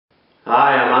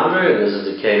Hi, I'm Andrew, and this is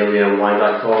the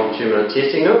KWMWine.com 2-minute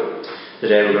tasting note.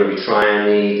 Today we're going to be trying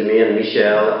the Domaine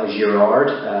Michel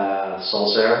Girard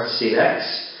Sancerre Silex.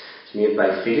 It's made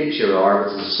by Philippe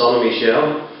Girard, which is the son of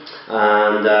Michel.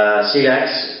 And Silex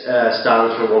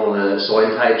stands for one of the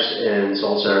soil types in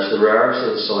Sancerre. It's the rarest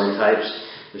of the soil types.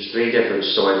 There's 3 different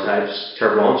soil types: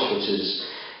 Terre Blanche, which is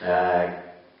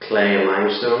clay and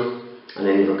limestone, and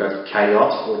then you've got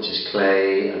Caillotte, which is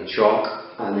clay and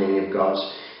chalk, and then you've got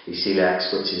the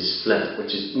Silex, which is flint,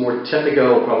 which is more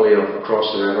typical probably across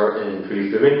the river in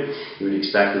Puy-de-Foumy. You would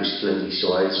expect those flinty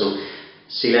soils. So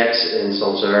Silex in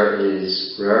Sancerre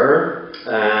is rare,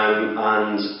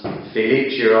 and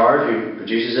Philippe Girard, who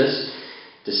produces this,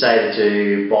 decided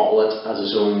to bottle it as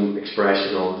his own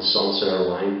expression of the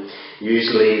Sancerre wine.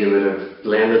 Usually they would have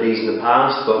blended these in the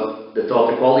past, but they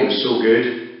thought the quality was so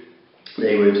good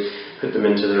they would put them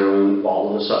into their own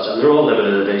bottle and such, and they're all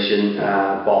limited edition,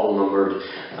 bottle numbered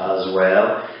as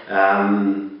well.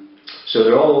 So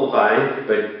they're all old vine,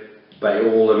 but by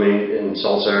old I mean in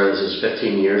Sancerre this is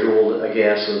 15 years old, I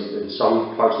guess. In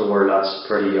some parts of the world that's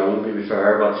pretty young, to be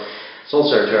fair, but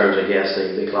Sancerre terms I guess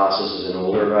they class this as an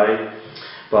older vine.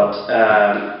 But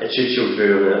it should show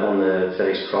through on the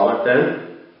finished product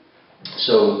then.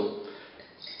 So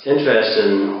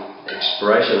interesting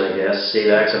expression, I guess.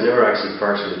 Silex. I've never actually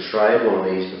personally tried one of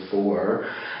these before.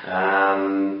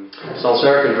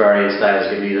 Sancerre can vary in styles.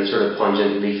 It can be the sort of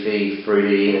pungent, leafy,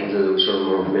 fruity, into those sort of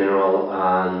more mineral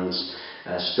and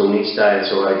stony styles.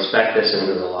 So I expect this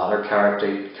into the latter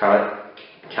category,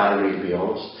 to be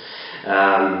honest.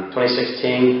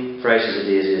 2016, fresh as a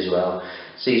daisy as well.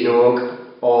 Seasonal oak,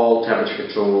 all temperature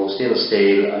control, stainless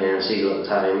steel, and then seasonal at the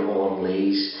time on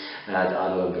lees to add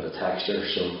a little bit of texture.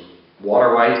 So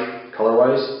water white, colour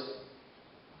wise.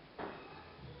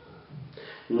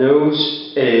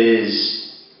 Nose is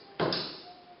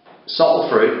subtle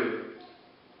fruit,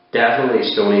 definitely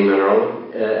stony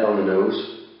mineral on the nose.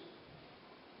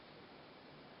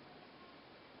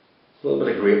 A little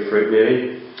bit of grapefruit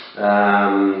maybe.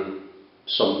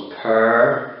 Some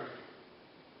pear.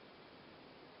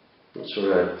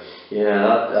 Sort of,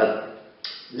 yeah,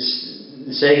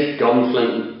 they say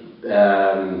gunflint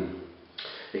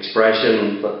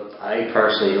expression, but I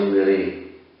personally don't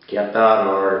really get that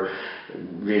or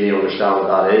really understand what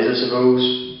that is, I suppose,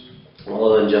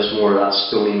 other than just more of that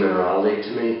stony minerality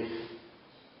to me.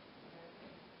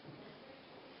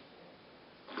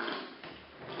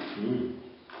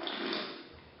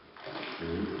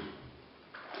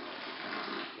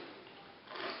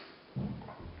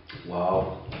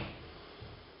 Wow.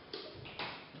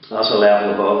 That's a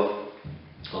level above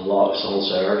a lot of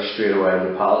Sancerre straight away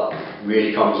on the palate.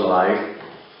 Really comes alive.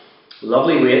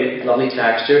 Lovely weight, lovely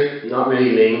texture, not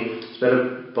really lean. It's a bit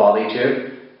of body to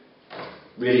it.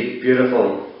 Really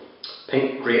beautiful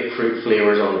pink grapefruit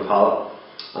flavours on the palate,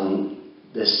 and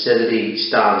the acidity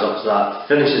stands up to that,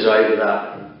 finishes out with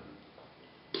that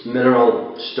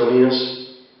mineral stoniness.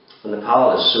 And the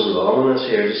palate is so long on this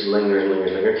here, just lingers.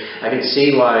 I can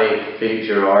see why Philippe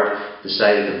Girard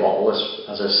decided to bottle this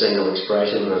as a single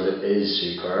expression, because it is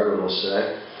superb, I must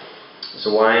say. It's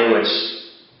a wine which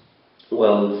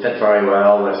will fit very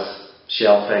well with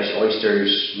shellfish,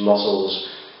 oysters, mussels,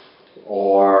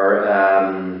 or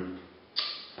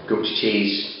goat's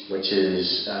cheese, which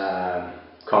is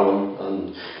common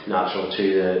and natural to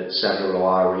the central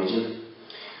Loire region.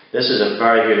 This is a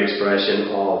very good expression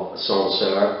of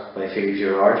Sancerre by Philippe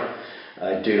Girard.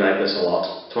 I do like this a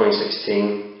lot.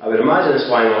 2016. I would imagine this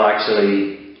wine will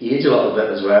actually age a little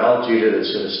bit as well, due to the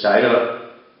sort of style of it.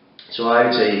 So I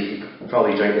would say you could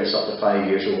probably drink this up to 5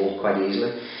 years old quite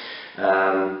easily.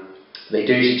 They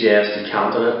do suggest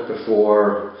decanting it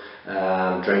before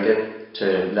drinking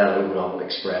to let it open up and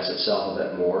express itself a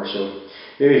bit more. So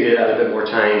maybe if you had a bit more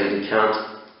time to decant,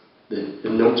 the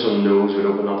notes on the nose would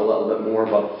open up a little bit more.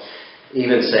 But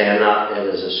even saying that, it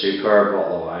is a superb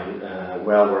bottle of wine,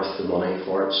 well worth the money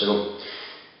for it. So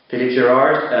Philippe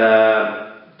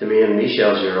Girard, Domaine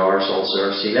Michel Girard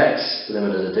Sancerre Silex,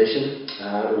 limited edition.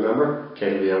 Remember,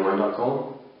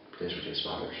 KWMWine.com, please reduce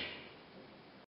matters.